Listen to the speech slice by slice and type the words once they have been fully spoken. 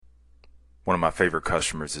One of my favorite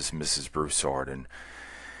customers is Mrs. Broussard, and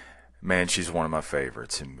man, she's one of my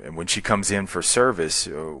favorites. And when she comes in for service,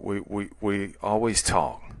 we always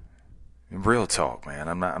talk. Real talk, man.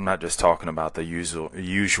 I'm not just talking about the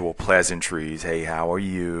usual pleasantries. Hey, how are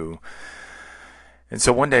you? And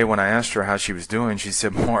so one day when I asked her how she was doing, she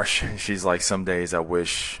said, Marsh, she's like, some days I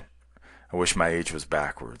wish my age was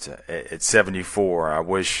backwards. At 74, I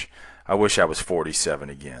wish I was 47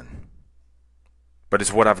 again. But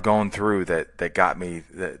it's what I've gone through that got me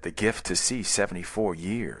the gift to see 74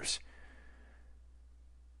 years.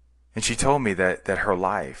 And she told me that her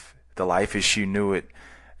life, the life as she knew it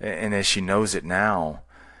and as she knows it now,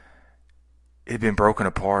 it had been broken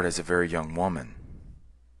apart as a very young woman.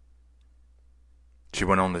 She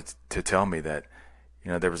went on to tell me that,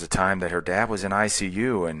 there was a time that her dad was in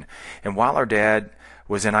ICU, and while her dad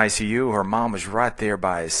was in ICU, her mom was right there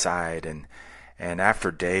by his side, and after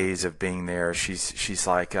days of being there, she's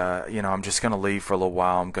like, I'm just going to leave for a little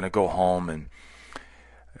while. I'm going to go home and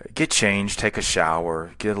get changed, take a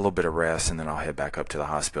shower, get a little bit of rest, and then I'll head back up to the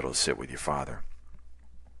hospital to sit with your father.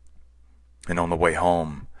 And on the way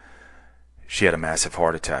home, she had a massive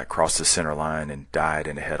heart attack, crossed the center line, and died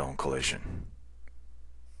in a head-on collision.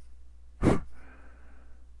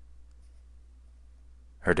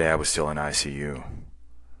 Her dad was still in ICU.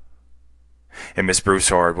 And Miss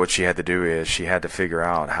Broussard, what she had to do is she had to figure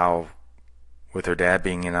out how, with her dad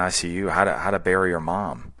being in ICU, how to bury her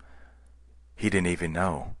mom. He didn't even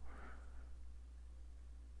know.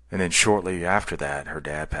 And then shortly after that, her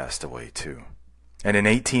dad passed away too. And in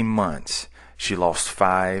 18 months, she lost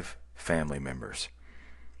 5 family members.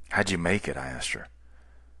 How'd you make it? I asked her.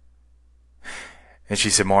 And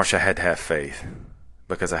she said, Marsh, I had to have faith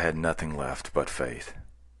because I had nothing left but faith.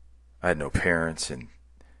 I had no parents, and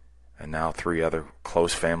now 3 other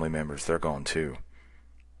close family members, they're gone too.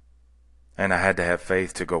 And I had to have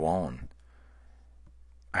faith to go on.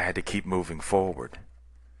 I had to keep moving forward.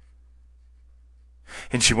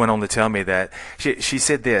 And she went on to tell me that, she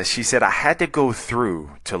said this, she said, I had to go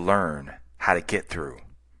through to learn how to get through.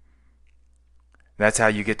 That's how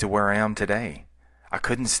you get to where I am today. I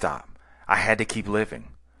couldn't stop. I had to keep living.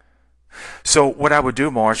 So what I would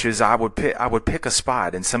do, Marsh, is I would pick a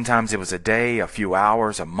spot, and sometimes it was a day, a few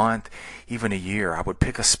hours, a month, even a year. I would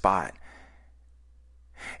pick a spot,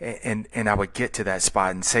 and I would get to that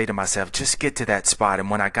spot and say to myself, just get to that spot. And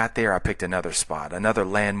when I got there, I picked another spot, another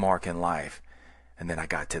landmark in life, and then I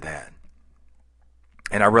got to that.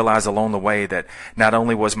 And I realized along the way that not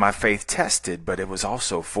only was my faith tested, but it was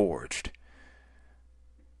also forged.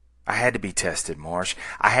 I had to be tested, Marsh.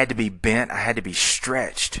 I had to be bent. I had to be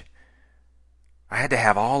stretched. I had to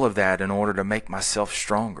have all of that in order to make myself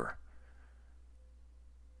stronger.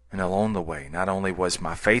 And along the way, not only was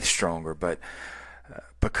my faith stronger, but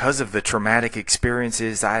because of the traumatic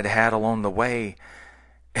experiences I had had along the way,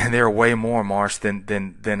 and there are way more, Marsh, than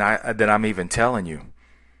I'm even telling you,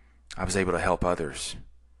 I was able to help others.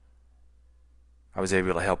 I was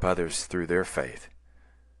able to help others through their faith.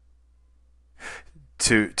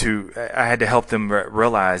 I had to help them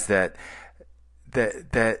realize that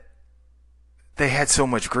they had so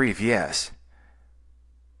much grief, yes.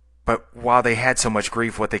 But while they had so much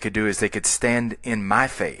grief, what they could do is they could stand in my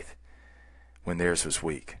faith when theirs was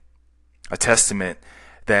weak. A testament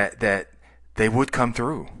that they would come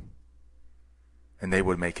through and they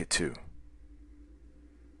would make it too.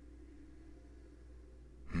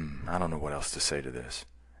 I don't know what else to say to this.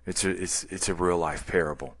 It's a real life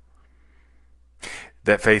parable.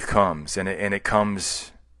 That faith comes, and it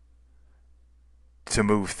comes to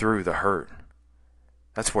move through the hurt.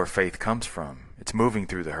 That's where faith comes from. It's moving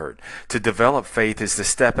through the hurt. To develop faith is to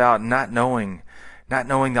step out not knowing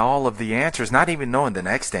all of the answers, not even knowing the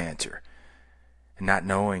next answer, and not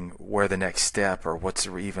knowing where the next step or what's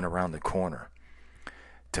even around the corner.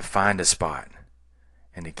 To find a spot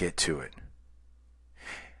and to get to it.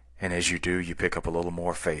 And as you do, you pick up a little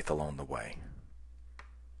more faith along the way.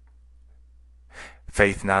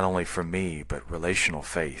 Faith not only for me, but relational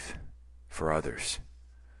faith for others.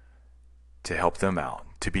 To help them out,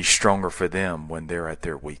 to be stronger for them when they're at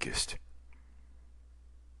their weakest.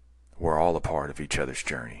 We're all a part of each other's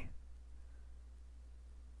journey.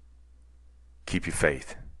 Keep your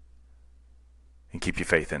faith, and keep your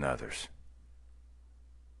faith in others.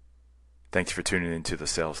 Thanks for tuning into The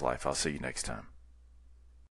Sales Life. I'll see you next time.